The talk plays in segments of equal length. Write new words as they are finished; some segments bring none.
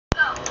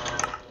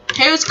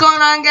Hey, what's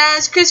going on,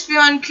 guys? Crispy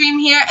on Cream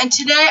here, and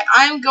today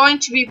I'm going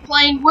to be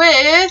playing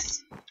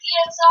with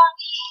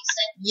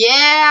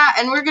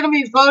and we're gonna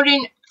be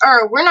voting,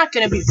 or we're not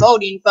gonna be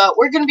voting, but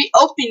we're gonna be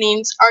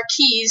opening our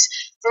keys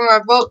from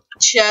our vote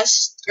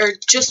chest, or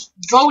just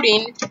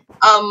voting,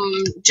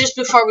 just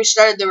before we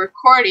started the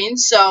recording.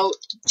 So,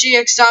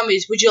 GX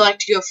Zombies, would you like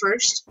to go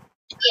first?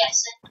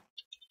 Yes.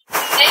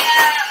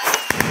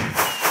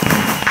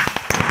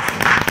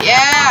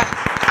 Yeah.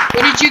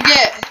 What did you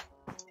get?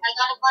 I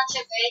got a bunch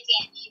of berry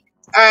candy.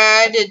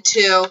 Alright, I did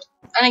too.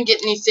 I didn't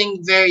get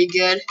anything very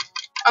good.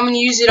 I'm gonna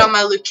use it on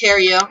my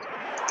Lucario. I'm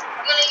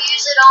gonna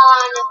use it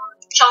on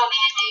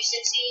Charmander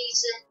since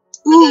he's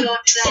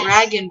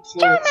Dragon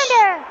Pulse.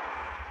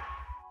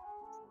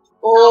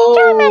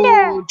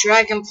 Oh,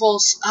 Dragon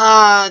Pulse.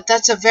 Ah,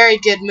 that's a very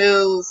good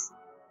move.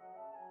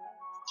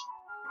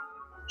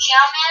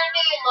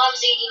 Charmander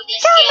loves eating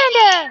this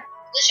candy.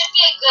 This should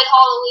be a good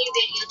Halloween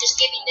video, just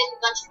giving them a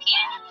bunch of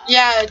candy.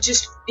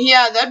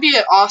 Yeah, that'd be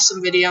an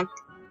awesome video.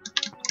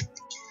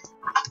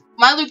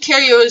 My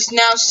Lucario is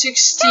now 61.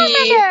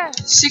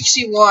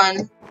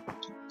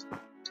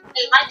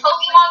 Hey, my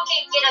Pokemon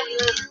can get a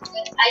move,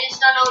 but I just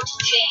don't know what to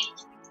change.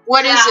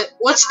 What is it?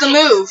 What's the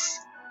move?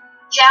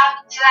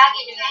 Dragon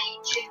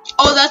Rage.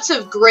 Oh, that's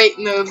a great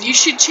move. You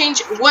should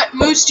change. What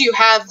moves do you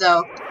have,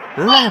 though?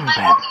 Wait, my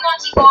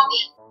Pokemon's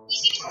evolving.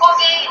 He's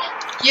evolving.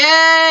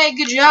 Yay!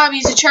 Good job.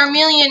 He's a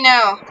Charmeleon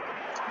now.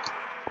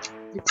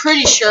 I'm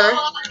pretty sure.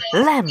 He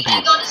didn't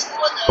go to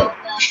school though.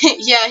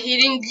 Yeah, he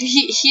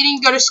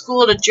didn't go to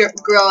school to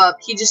grow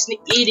up. He just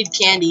needed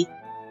candy.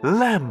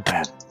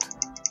 Lambert.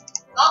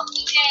 Oh,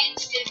 he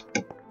changed it.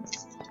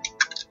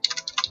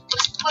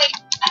 Wait,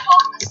 I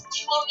hope this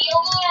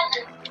Charmeleon.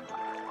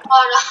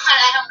 Hold on,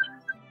 I don't.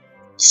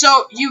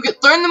 So you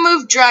learn the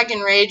move Dragon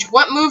Rage.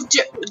 What moves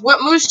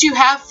do you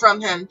have from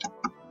him?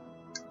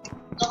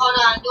 Hold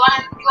on. Do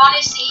you want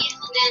to see it?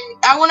 And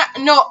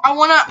then I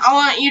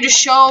want you to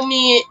show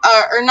me,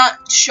 or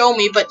not show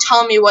me, but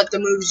tell me what the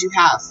moves you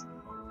have.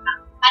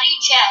 How do you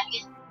check?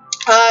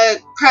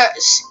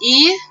 Press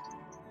E.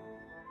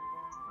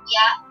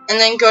 Yeah. And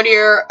then go to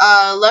your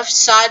left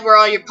side where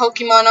all your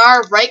Pokemon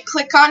are. Right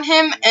click on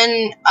him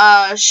and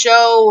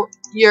show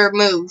your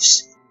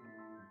moves.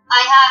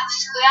 I have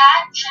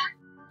Scratch.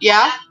 Yeah.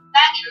 I have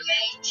Dragon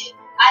Rage.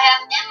 I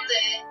have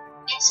Ember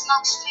and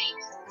Smokescreen.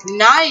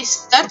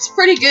 Nice. That's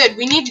pretty good.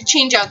 We need to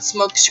change out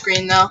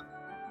Smokescreen though.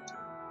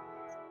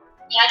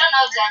 Yeah, I don't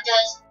know if that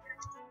does.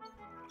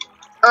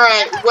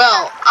 Alright,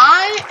 well,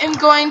 I am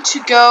going to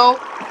go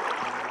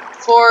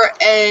for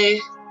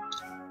a...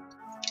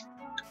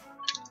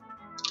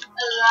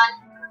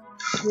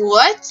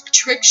 What?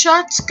 Trick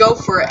shots? Go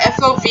for it.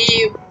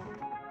 FOV,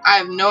 I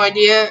have no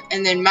idea,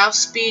 and then mouse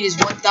speed is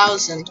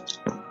 1000.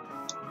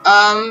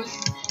 I'm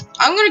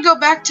gonna go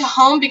back to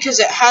home because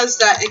it has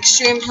that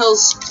Extreme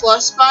Hills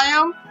Plus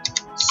biome.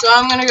 So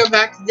I'm gonna go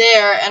back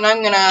there, and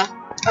I'm gonna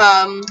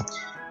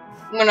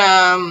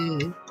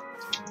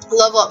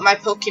level up my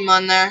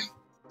Pokemon there.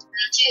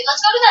 Dude,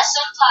 let's go to that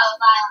Sunflower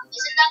biome.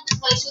 Isn't that the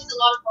place with a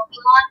lot of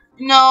Pokemon?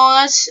 No,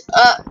 that's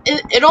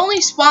it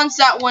only spawns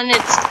that when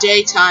it's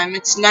daytime.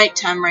 It's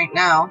nighttime right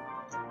now.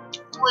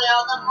 Where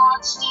are the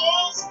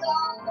monsters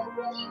gone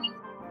away?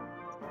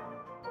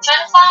 I'm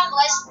trying to find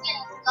less than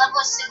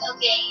level 6.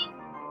 Okay,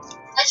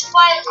 let's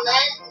try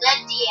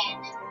Ledian,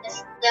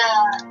 the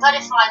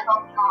butterfly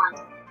Pokemon.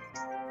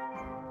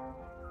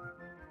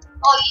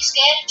 Oh, you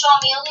scared of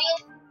Charmeleon?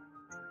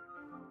 Oh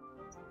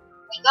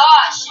my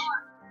gosh,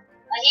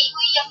 I hate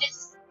when you have to.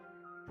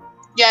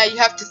 Yeah, you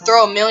have to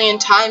throw 1,000,000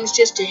 times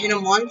just to hit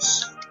him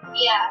once.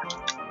 Yeah.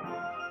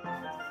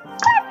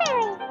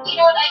 You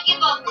know what? I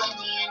give up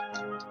Ledian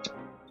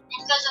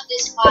because of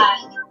this guy.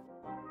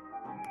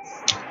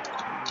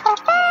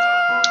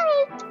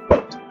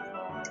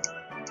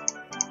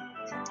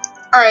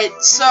 Alright,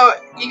 so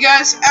you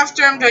guys,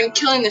 after I'm done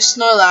killing the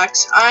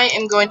Snorlax, I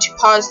am going to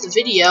pause the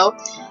video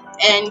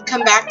and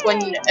come back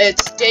when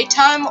it's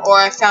daytime or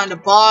I found a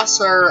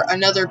boss or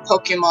another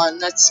Pokemon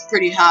that's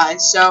pretty high.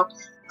 So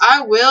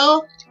I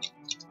will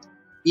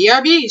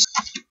BRBs.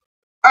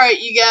 Alright,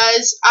 you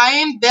guys, I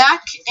am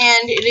back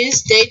and it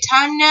is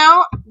daytime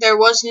now. There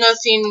was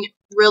nothing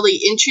really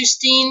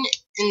interesting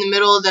in the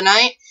middle of the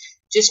night,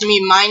 just me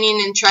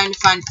mining and trying to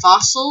find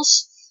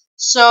fossils.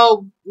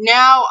 So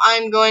now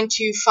I'm going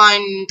to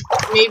find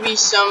maybe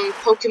some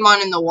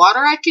Pokemon in the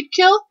water I could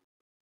kill.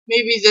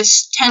 Maybe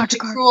this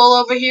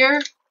Tentacruel over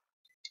here.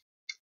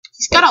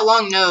 He's got a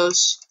long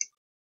nose.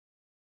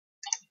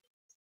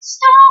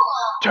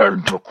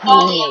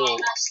 Tentacruel.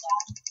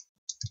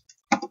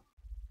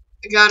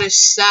 I got his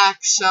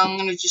sack, so I'm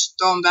gonna just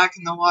throw him back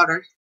in the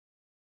water.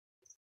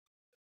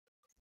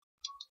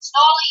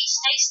 Stolly,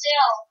 stay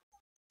still.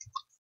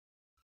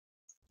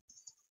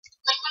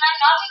 Like when I'm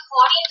not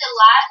recording the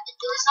lag,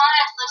 there's not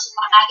as much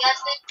lag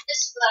as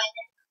this, but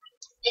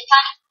it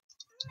kind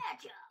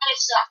of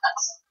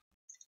sucks.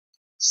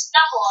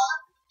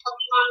 Snubble,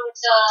 Pokemon with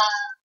the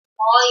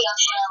audio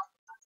shell.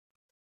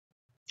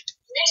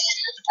 I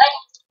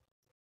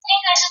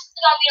think this is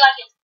gonna be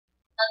like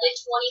another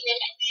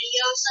 20-minute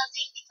video or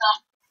something because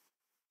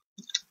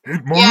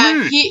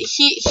yeah, he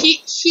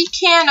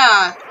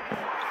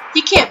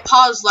can't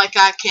pause like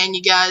I can,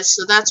 you guys,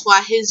 so that's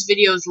why his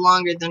video is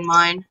longer than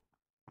mine.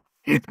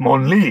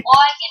 Hitmonlee. or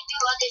I can do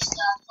other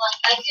stuff.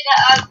 Like I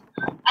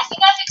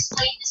think I've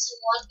explained this in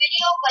one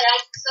video, but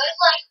I could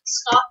like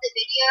stop the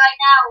video right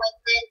now and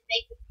then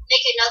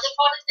make another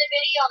part of the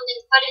video and then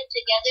put it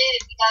together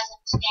if you guys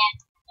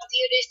understand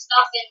computer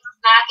stuff and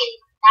Mac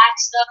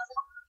stuff.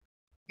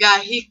 Yeah,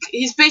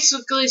 he's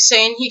basically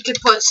saying he could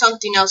put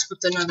something else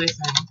with another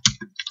thing.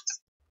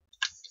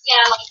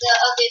 Yeah, like the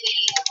other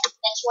video.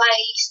 That's why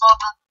he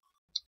stopped.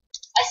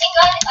 I think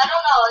I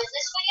don't know. Is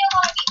this video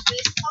gonna be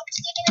first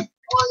posted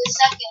or the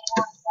second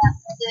one?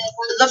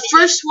 The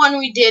first one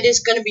we did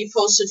is gonna be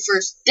posted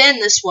first, then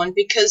this one,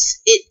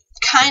 because it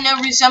kind of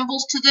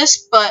resembles to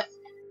this, but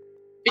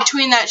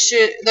between that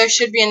there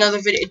should be another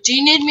video. Do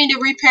you need me to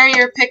repair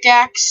your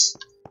pickaxe?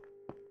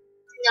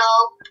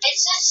 No,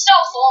 it's just so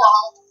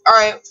full.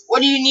 Alright,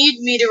 what do you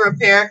need me to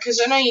repair? Because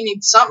I know you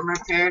need something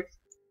repaired.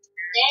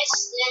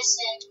 This,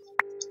 and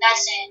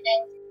that's it.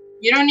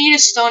 You don't need a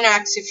stone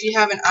axe if you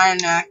have an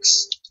iron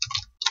axe.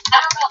 I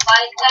don't know.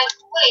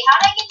 Wait, how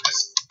did I get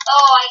this?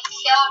 Oh, I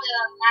killed a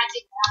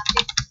magic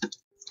rabbit.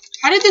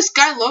 How did this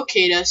guy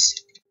locate us?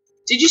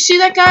 Did you see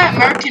that guy,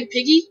 American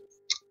Piggy?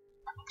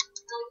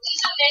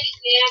 He's a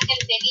American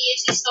Piggy.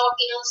 Is he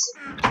stalking us?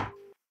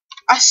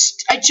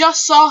 I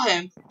just saw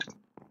him.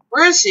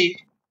 Where is he?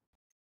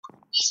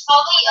 He's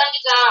probably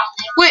underground.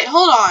 Wait,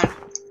 hold on.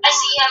 I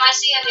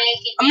see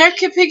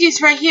American Piggy's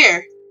right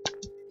here.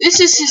 This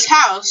is his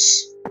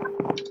house.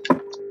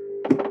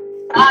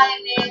 Hi,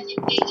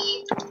 American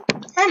Piggy.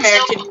 Hi,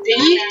 American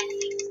Piggy.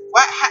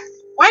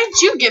 Why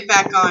did you get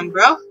back on,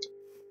 bro?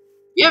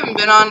 You haven't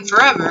been on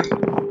forever. Do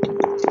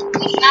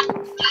you have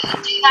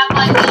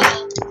like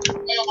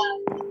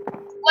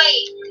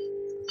wait.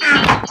 You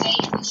have a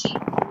trading machine.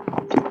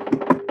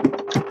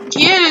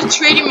 He had a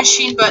trading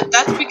machine, but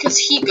that's because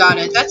he got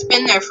it. That's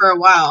been there for a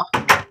while. Do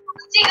you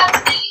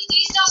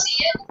still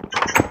see it?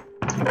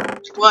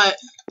 What?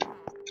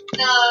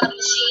 The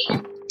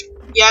machine?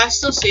 Yeah, I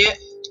still see it.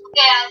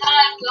 Okay, I thought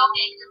I broke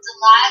it because the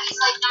lag is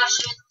like not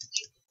showing the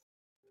view.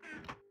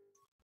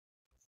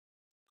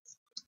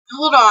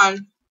 Hold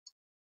on.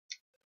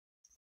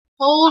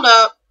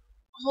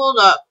 Hold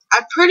up.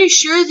 I'm pretty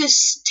sure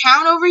this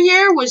town over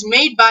here was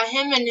made by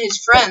him and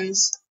his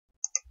friends.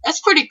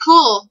 That's pretty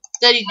cool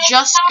that he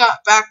just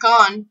got back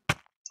on.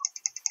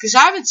 Because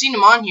I haven't seen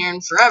him on here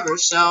in forever,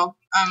 so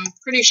I'm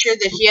pretty sure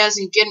that he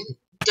doesn't get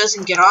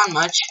on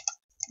much.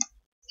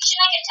 We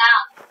should make a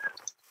town.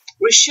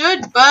 We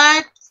should,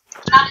 but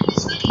Not in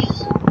this video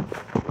though.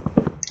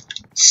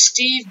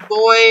 Steve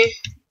boy.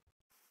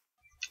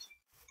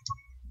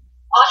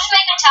 I'll just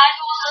make a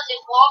title of the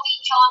Bobby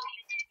Charming.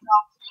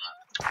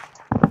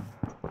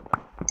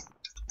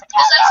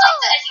 Because that's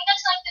like I think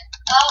that's like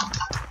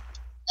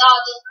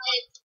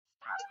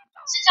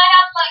since I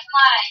have like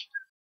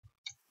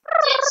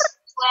it's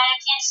where I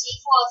can't see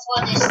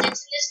for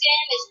distance in this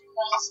game is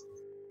because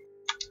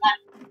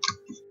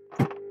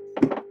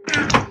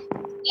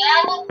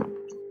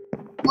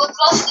we're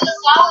close to the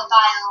flower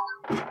biome.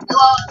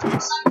 Well,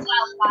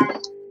 sunflower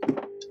biome.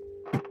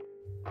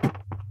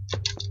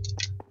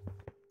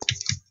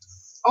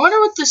 I wonder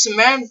what this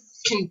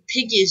American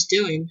Piggy is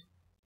doing.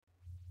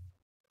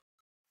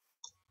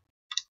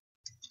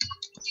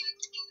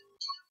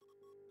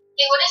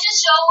 Hey, what does it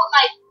show what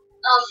my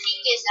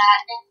ping is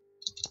at?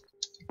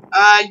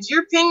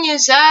 Your ping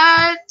is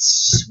at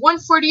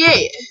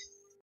 148.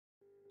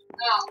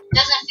 No, it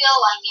doesn't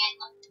feel like it.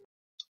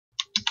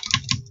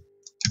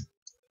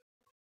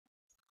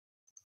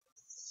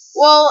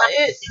 Well,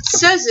 it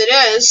says it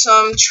is, so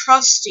I'm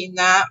trusting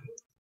that.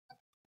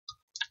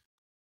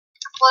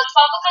 Well, it's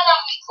probably because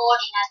I'm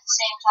recording at the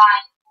same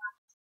time.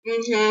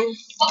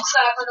 Oh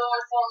crap, I don't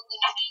want to fall in the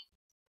game.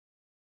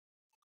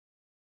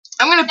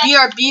 I'm gonna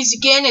BRBs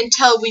again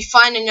until we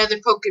find another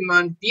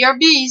Pokemon.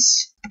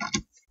 BRBs.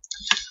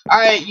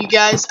 Alright, you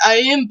guys, I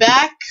am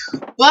back,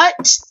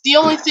 but the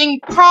only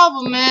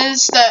problem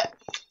is that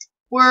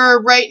we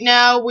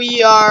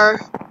are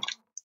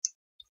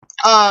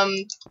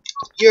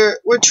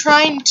we're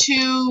trying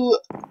to,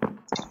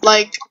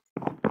 like,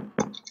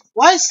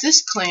 why is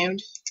this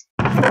claimed?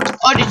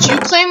 Oh, did you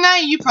claim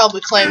that? You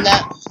probably claimed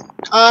that.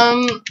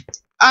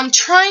 I'm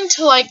trying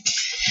to, like,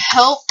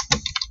 help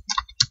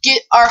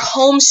get our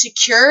home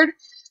secured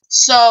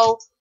so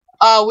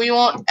we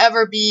won't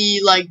ever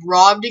be, like,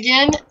 robbed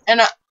again.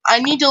 And I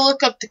need to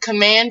look up the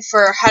command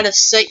for how to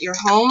set your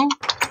home.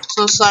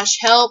 So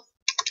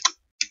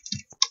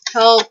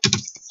 /help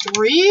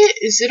 3?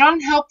 Is it on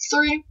help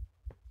 3?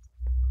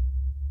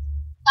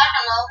 I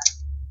don't know.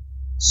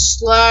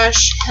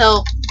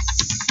 /help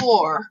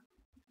 4.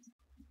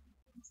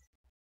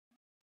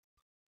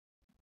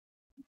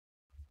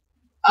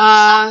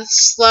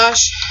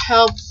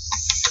 /help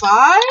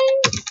 5?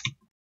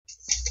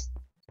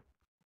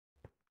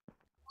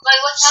 Wait,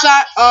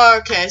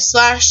 okay,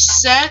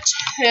 /set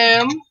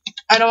him.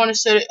 I don't want to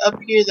set it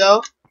up here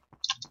though.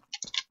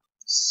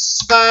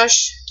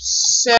 slash